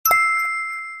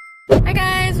Hi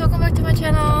guys, welcome back to my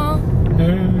channel.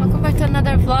 Welcome back to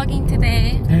another vlogging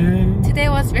today. Today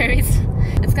was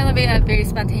it's gonna be a very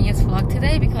spontaneous vlog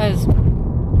today because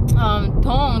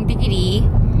Dong Digiri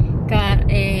got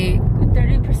a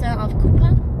 30% off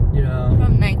coupon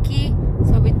from Nike.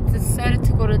 So we decided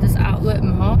to go to this outlet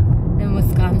mall in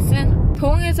Wisconsin.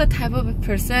 Dong is a type of a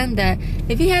person that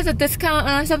if he has a discount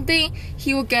on something,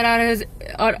 he will get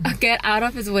out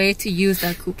of his way to use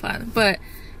that coupon. But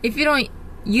if you don't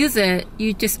use it,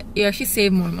 you actually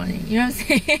save more money. You know what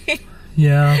I'm saying?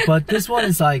 Yeah, but this one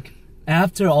is like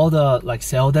after all the like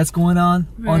sale that's going on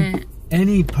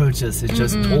any purchase, it's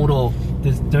just total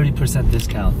this 30%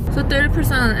 discount. So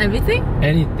 30% on everything?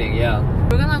 Anything, yeah.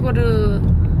 We're gonna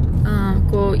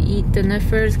go eat dinner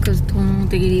first because Dong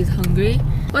Digiri is hungry.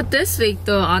 But this week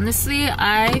though, honestly,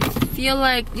 I feel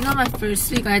like, you know, my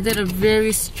first week I did a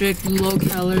very strict low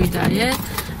calorie diet.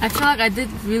 I feel like I did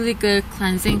really good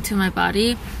cleansing to my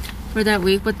body for that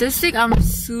week. But this week I'm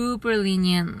super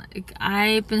lenient. Like,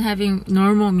 I've been having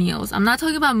normal meals. I'm not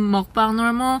talking about mukbang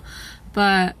normal,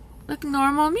 but like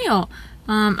normal meal.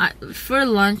 For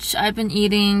lunch I've been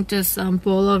eating just a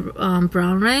bowl of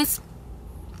brown rice.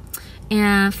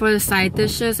 And for the side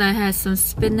dishes I had some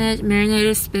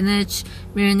marinated spinach,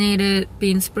 marinated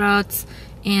bean sprouts,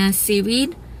 and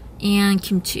seaweed, and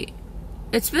kimchi.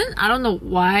 It's been, I don't know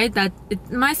why, that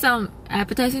it might sound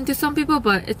appetizing to some people,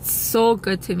 but it's so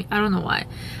good to me. I don't know why.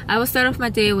 I will start off my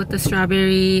day with the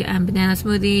strawberry and banana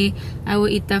smoothie. I will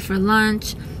eat that for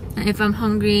lunch. And if I'm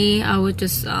hungry, I would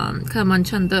just kind of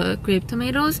munch on the grape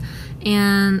tomatoes.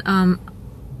 And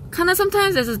kind of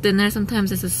sometimes as a dinner,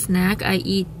 sometimes as a snack, I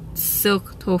eat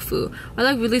silk tofu, or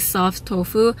like really soft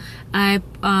tofu. I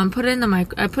put it in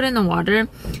the water,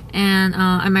 and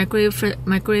I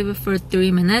microwave it for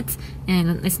 3 minutes,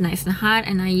 and it's nice and hot,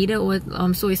 and I eat it with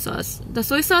soy sauce. The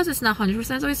soy sauce is not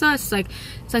 100% soy sauce.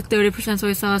 It's like 30%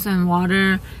 soy sauce and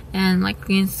water and like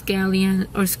green scallion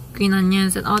or green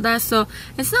onions and all that. So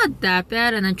it's not that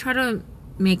bad, and I try to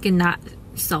make it not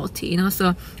salty, you know.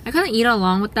 So I kind of eat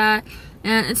along with that,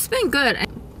 and it's been good.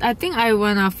 I think I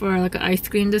went out for like an ice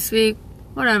cream this week.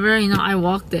 Whatever, you know, I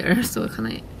walked there, so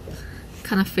kind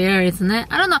of fair, isn't it?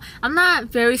 I don't know. I'm not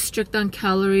very strict on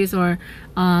calories or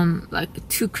like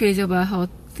too crazy about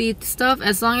healthy stuff,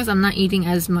 as long as I'm not eating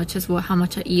as much as how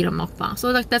much I eat on mukbang. So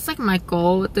like that's like my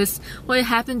goal with this. Well, it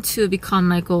happened to become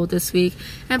my goal this week,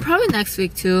 and probably next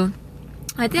week too.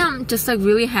 I think I'm just like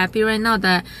really happy right now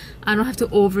that I don't have to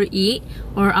overeat,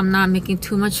 or I'm not making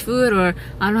too much food, or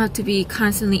I don't have to be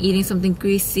constantly eating something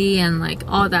greasy and like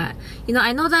all that. You know,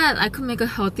 I know that I could make a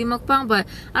healthy mukbang, but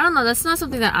I don't know, that's not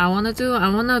something that I want to do. I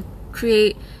want to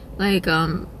create like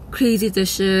crazy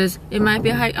dishes. It might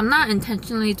be I'm not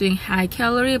intentionally doing high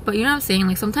calorie, but you know what I'm saying,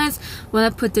 like sometimes when I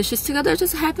put dishes together, it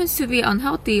just happens to be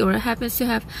unhealthy, or it happens to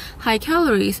have high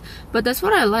calories, but that's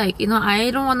what I like. You know,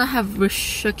 I don't want to have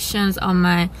restrictions on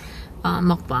my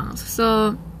mukbangs.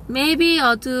 So maybe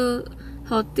I'll do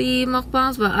healthy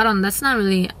mukbangs, but I don't, that's not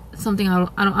really something I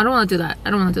don't want to do that. I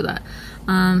don't want to do that.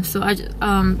 So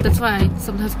that's why I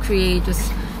sometimes create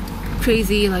just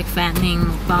crazy like fattening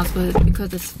mukbangs,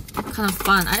 because it's kind of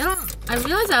fun. I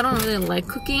realize I don't really like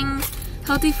cooking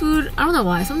healthy food. I don't know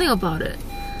why, something about it,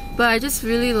 but I just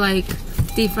really like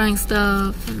deep frying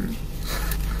stuff, and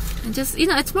just, you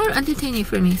know, it's more entertaining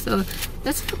for me. So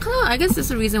that's kind of, I guess that's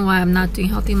the reason why I'm not doing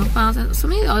healthy mukbangs, and so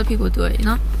many other people do it, you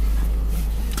know.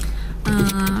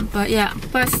 But yeah,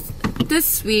 but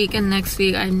this week and next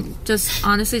week I'm just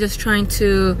honestly just trying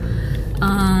to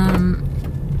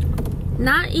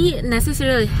not eat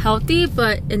necessarily healthy,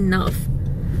 but enough.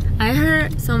 I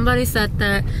heard somebody said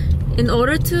that in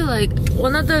order to, like,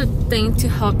 one of the things to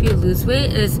help you lose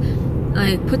weight is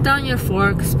like put down your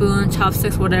fork, spoon,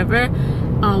 chopsticks, whatever,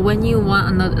 when you want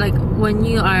another, like when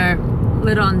you are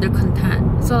little under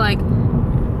content. So like,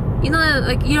 you know,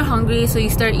 like you're hungry, so you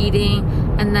start eating,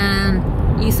 and then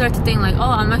you start to think like, oh,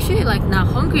 I'm actually like not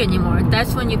hungry anymore.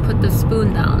 That's when you put the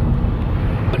spoon down.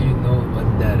 How do you know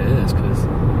what that is? Because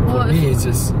for me, it's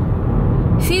just...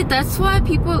 See, that's why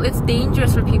it's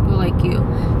dangerous for people like you.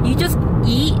 You just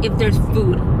eat if there's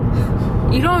food.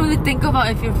 You don't really think about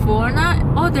if you're full or not.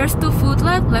 Oh, there's still food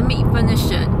left, let me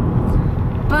finish it.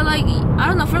 But like, I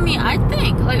don't know, for me, I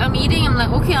think like I'm eating, I'm like,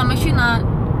 okay, I'm actually not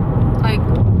like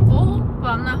full, but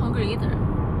I'm not hungry either.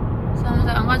 So I'm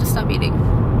like, I'm gonna just stop eating.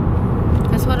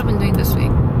 That's what I've been doing this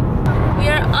week. We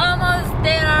are almost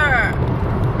there.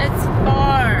 It's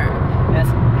far. Yes.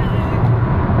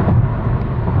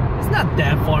 It's not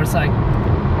that far. It's like,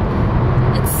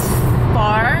 it's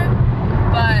far,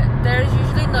 but there's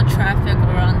usually no traffic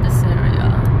around this area.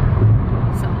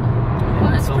 So,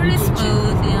 but it's pretty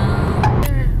smooth, yeah.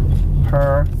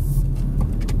 Her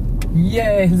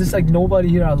Yay, there's like nobody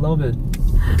here. I love it.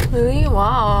 Really?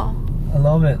 Wow. I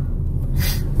love it.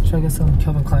 Should I get some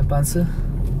Calvin Klein pants?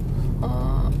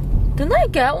 Didn't I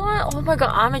get one? Oh my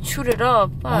god, I'm chewed it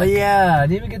up. Fuck. Oh yeah, I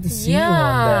didn't even get to see you on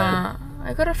Yeah.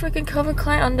 I got a freaking Calvin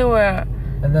Klein underwear.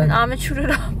 that. And I'm chewed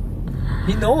it up.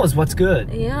 he knows what's good.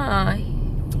 Yeah.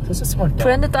 Such a smart dog.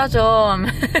 브랜드 따져.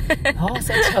 Oh,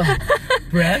 such a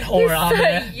brand whore,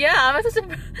 man. Yeah, I'm such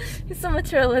a. He's so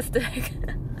materialistic.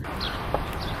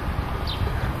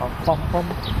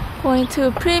 Going to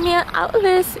Premium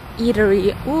Outlets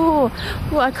Eatery. Ooh,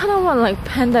 I kind of want like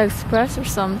Panda Express or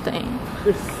something.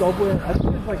 There's Subway. I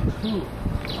think there's like 2.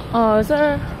 Oh, is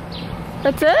there?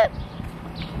 That's it?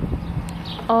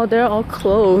 Oh, they're all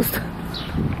closed.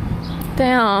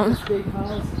 Damn.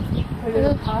 Steakhouse. I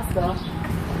get pasta.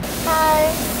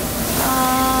 Hi.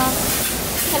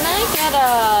 Can I get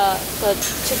the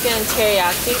chicken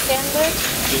teriyaki sandwich?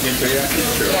 Chicken teriyaki?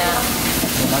 Sure. Yeah.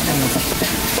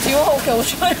 Do you want? Okay,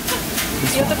 which one?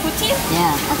 You have the poutine?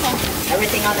 Yeah. Okay.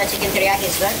 Everything on the chicken teriyaki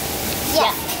is good?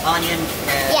 Yes. Onion,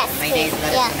 Yes, mayonnaise, please.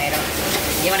 lettuce, Yeah. tomato.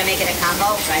 You want to make it a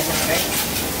combo? Fries and drink?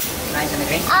 Fries and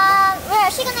drink? Where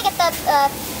is she gonna get the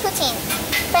poutine?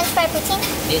 French fry poutine?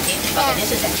 Beauty? Yeah. Okay,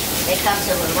 this is it. It comes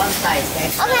with one size.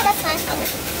 Okay, that's fine. Okay.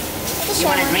 Just You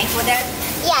want a share one. drink with that?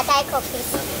 Yeah, Diet Coke,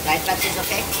 please. Diet Pepsi is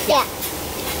okay? Yeah.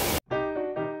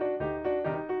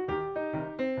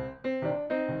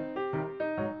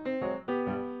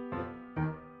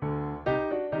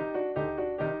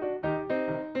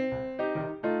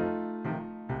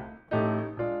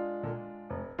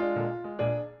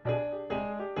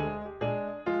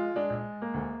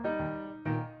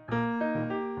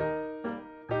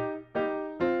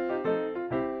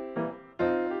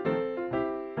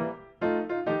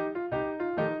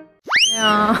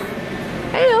 Yeah.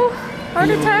 Hello. Heart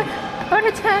attack. Heart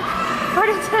attack. Heart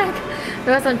attack. We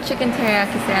got some chicken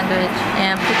teriyaki sandwich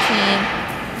and poutine.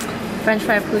 French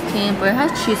fry poutine, but it has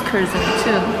cheese curds in it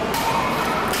too.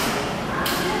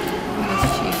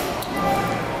 That's cheese.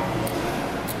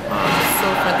 Oh, it's so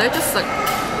good. They're just like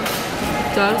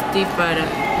just deep fried it.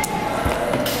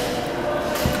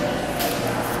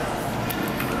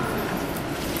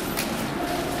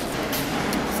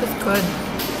 This is good.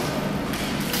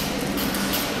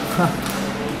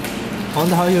 I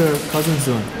wonder how your cousin's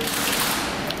doing.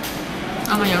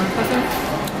 I'm a young person.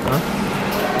 Huh?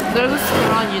 There's this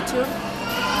girl on YouTube.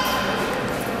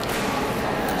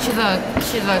 She's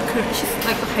like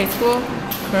a high school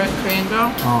Korean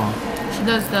girl. Oh. She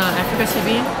does the Africa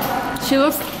TV. She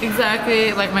looks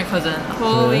exactly like my cousin.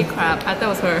 Holy Really? crap! I thought it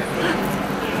was her.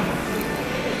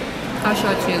 I'll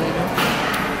show it to you later.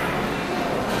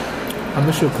 I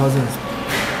miss your cousins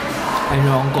and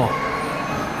your uncle.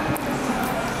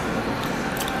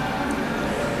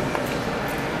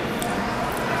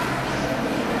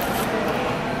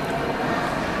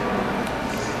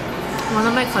 One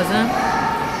of my cousins,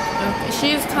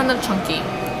 she's kind of chunky.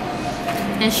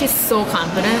 And she's so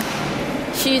confident.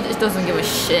 She just doesn't give a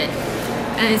shit.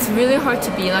 And it's really hard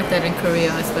to be like that in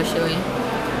Korea, especially.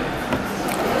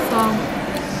 So,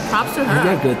 props to her. Is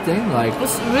that a good thing? Like,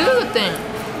 It's a really good thing.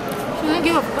 She doesn't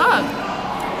give a fuck.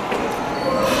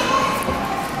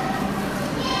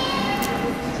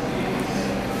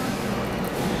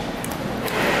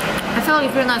 I feel like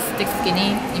if you're not stick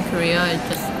skinny in Korea, it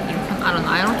just, you can, I don't know.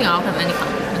 I don't think I'll have any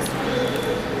confidence.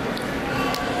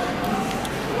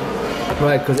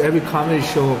 right, because every comedy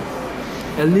show,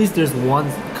 at least there's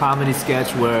one comedy sketch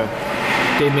where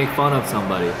they make fun of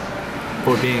somebody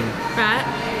for being. Right?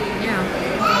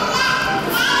 Yeah.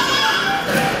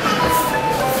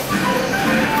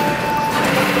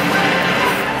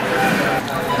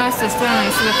 My sister and I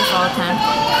used to get this all the time.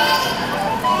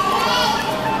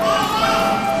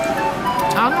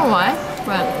 I don't know why,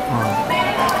 but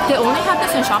they only have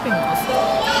this in shopping malls.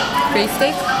 Great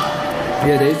steak.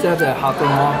 Yeah, they used to have that hot dog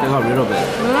mall. They got rid of it.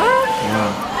 Really? Yeah.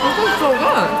 This is so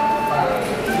good.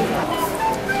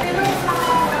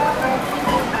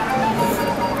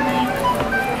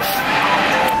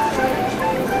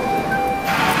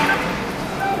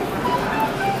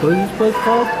 What is this place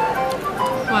called?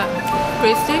 What?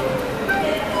 Great steak?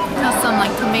 It has some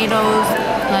like tomatoes,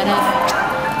 lettuce.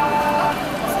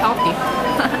 It's healthy.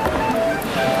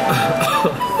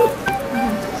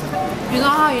 You know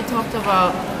how you talked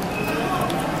about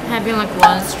having like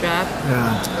one strap,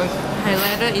 Yeah. like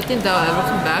highlighter? You think that'll ever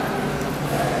come back?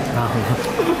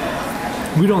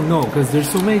 We don't know because there's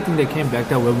so many things that came back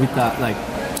that where we thought like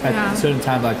at Yeah. a certain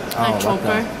time like oh Like what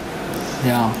choker? the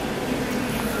yeah.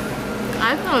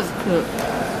 I thought it was cute.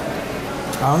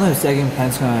 I don't know if sagging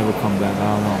pants gonna ever come back. I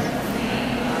don't know.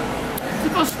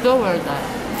 People still wear that.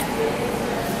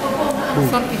 Who?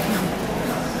 Some people.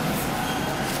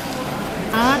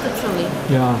 I like the chili.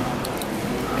 Yeah.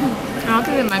 I don't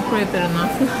think they microwaved it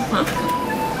enough.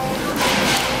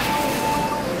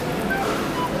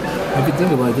 If you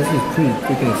think about it, this is pretty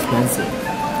freaking expensive.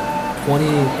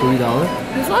 $23?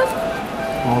 This one?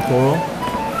 All total?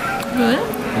 Really?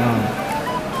 Yeah.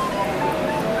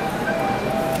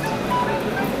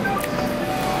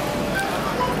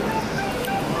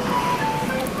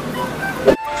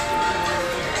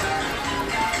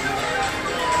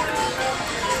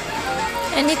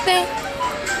 Anything?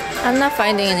 I'm not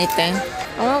finding anything.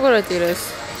 I wanna go to DORITOS.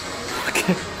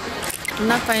 Okay. I'm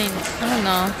not finding, I don't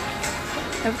know.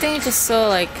 Everything is just so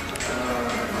like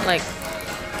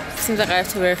seems like I have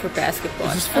to wear it for basketball.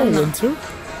 Is this for winter?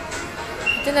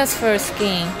 I think that's for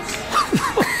skiing.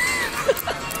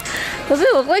 Does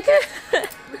it look like it?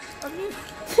 I mean,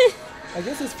 I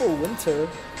guess it's for winter.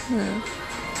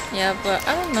 Yeah, but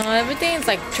I don't know. Everything is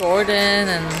like Jordan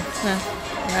and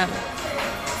yeah.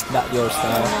 Not your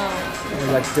style.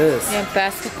 Oh. Like this. Yeah,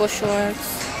 basketball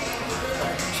shorts.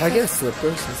 Should I get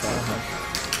slippers since I don't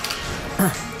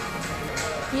have?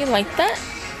 You like that?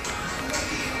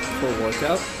 For a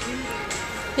workout?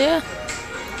 Yeah.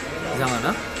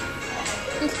 이상하나?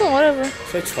 It's cool, whatever.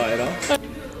 Should I try it out?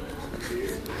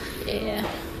 Yeah.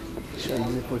 Should I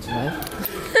use it for tonight?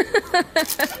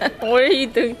 What are you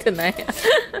doing tonight?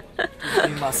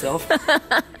 Clean myself.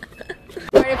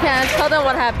 Party pants, tell them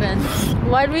what happened.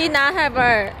 Why do we not have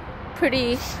our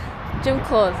pretty gym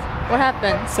clothes? What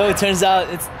happened? So it turns out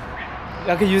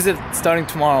I could use it starting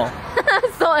tomorrow.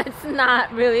 So it's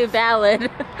not really valid.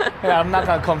 Yeah, I'm not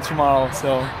gonna come tomorrow,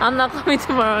 so. I'm not coming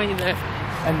tomorrow either.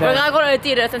 And We're then. gonna go to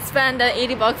Adidas and spend the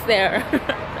 $80 there.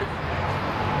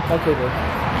 Okay, good.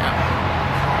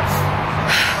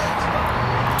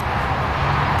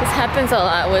 This happens a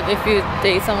lot with if you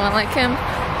date someone like him.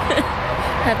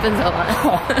 Happens a lot.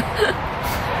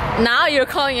 Now you're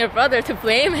calling your brother to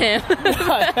blame him.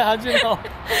 How'd you know?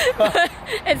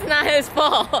 It's not his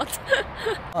fault.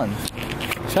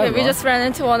 Okay, We just ran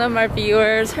into one of our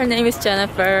viewers. Her name is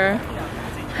Jennifer.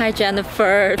 Hi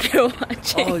Jennifer, if you're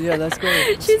watching. Oh yeah, that's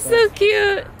great. She's so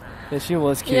cute. Yeah, she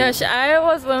was cute.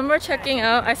 Yeah, when we were checking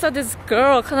out, I saw this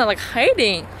girl kind of like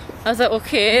hiding. I was like,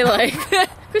 okay, like,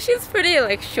 because she's pretty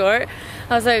like short.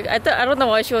 I was like, I don't know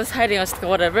why she was hiding. I was like,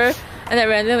 whatever. And then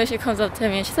randomly she comes up to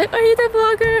me and she's like, are you the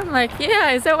vlogger? I'm like,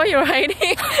 yeah, is that why you're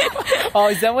hiding? Oh,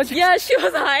 is that what you? Yeah, she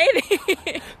was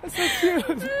hiding. That's so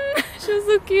cute. She was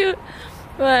so cute.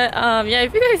 But yeah,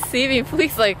 if you guys see me,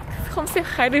 please like come say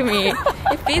hi to me.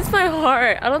 It feeds my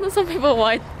heart. I don't know some people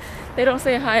why they don't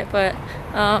say hi, but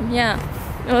yeah,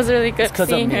 it was really good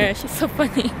seeing her. She's so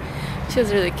funny. She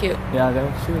was really cute. Yeah,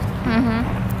 she was.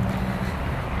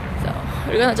 So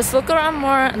we're gonna just look around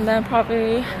more and then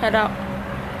probably head out.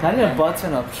 I need a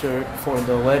button-up shirt for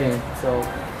the wedding, so.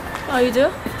 Oh, you do?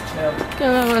 Yeah. Okay,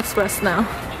 I'm gonna express now.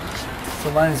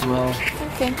 So might as well.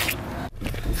 Okay.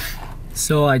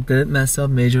 So I did mess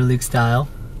up Major League style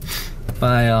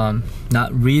by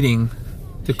not reading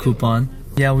the coupon.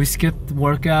 Yeah, we skipped the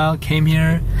workout, came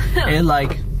here, ate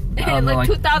like I don't know, like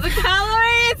 2,000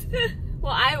 calories.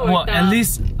 Well, I worked out. At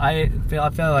least I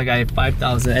felt like I ate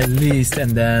 5,000 at least,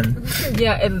 and then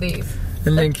yeah, at least.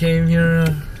 And then came here,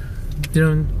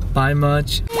 didn't buy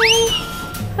much.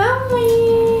 Hi.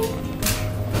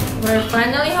 We're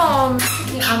finally home.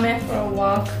 Taking Ame for a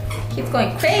walk. He's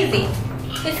going crazy.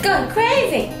 He's going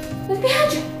crazy. Look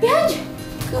behind you. Behind you.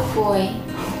 Good boy.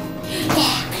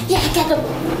 Yeah, get him.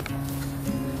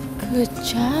 Good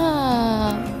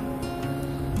job.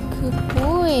 Good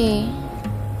boy.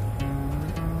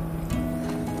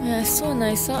 Yeah, it's so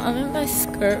nice. So I'm in my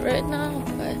skirt right now,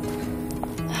 but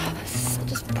it's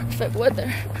just perfect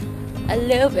weather. I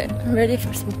love it. I'm ready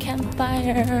for some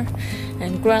campfire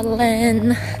and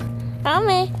grilling.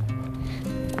 Ame.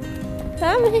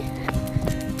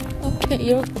 Okay,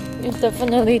 you're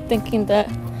definitely thinking that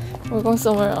we're going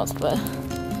somewhere else, but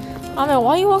Ame,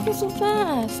 why are you walking so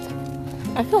fast?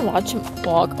 I can watch him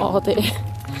walk all day.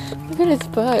 Look at his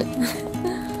butt.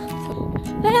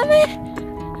 Hey, Ame.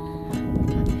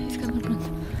 He's gonna run.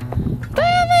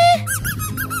 Bye, Ame.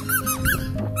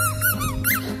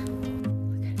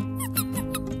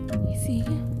 Easy.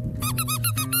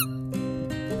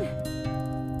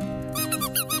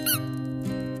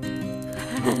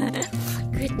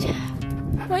 Good job.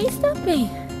 Why are you stopping?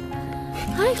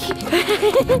 Hi, kitty.